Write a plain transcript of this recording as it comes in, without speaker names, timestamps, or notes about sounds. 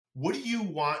What do you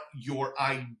want your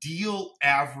ideal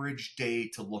average day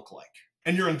to look like?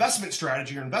 And your investment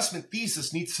strategy, your investment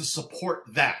thesis needs to support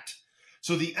that.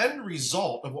 So the end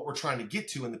result of what we're trying to get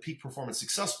to in the peak performance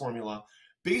success formula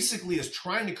basically is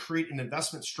trying to create an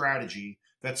investment strategy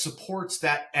that supports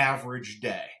that average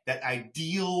day, that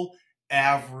ideal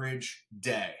average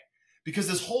day. Because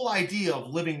this whole idea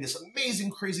of living this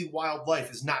amazing, crazy, wild life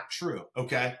is not true,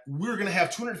 okay? We're gonna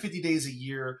have 250 days a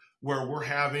year where we're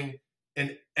having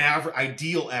an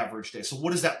ideal average day. So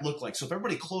what does that look like? So if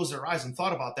everybody closed their eyes and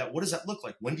thought about that, what does that look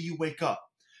like? When do you wake up?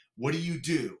 What do you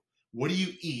do? What do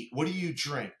you eat? What do you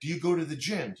drink? Do you go to the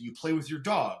gym? Do you play with your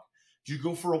dog? Do you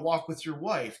go for a walk with your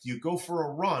wife? Do you go for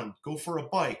a run? Go for a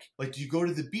bike? Like, do you go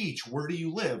to the beach? Where do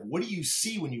you live? What do you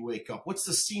see when you wake up? What's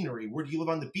the scenery? Where do you live,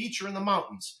 on the beach or in the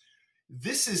mountains?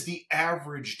 This is the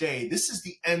average day. This is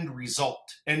the end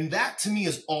result. And that to me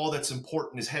is all that's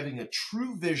important, is having a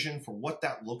true vision for what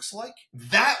that looks like.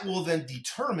 That will then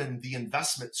determine the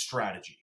investment strategy.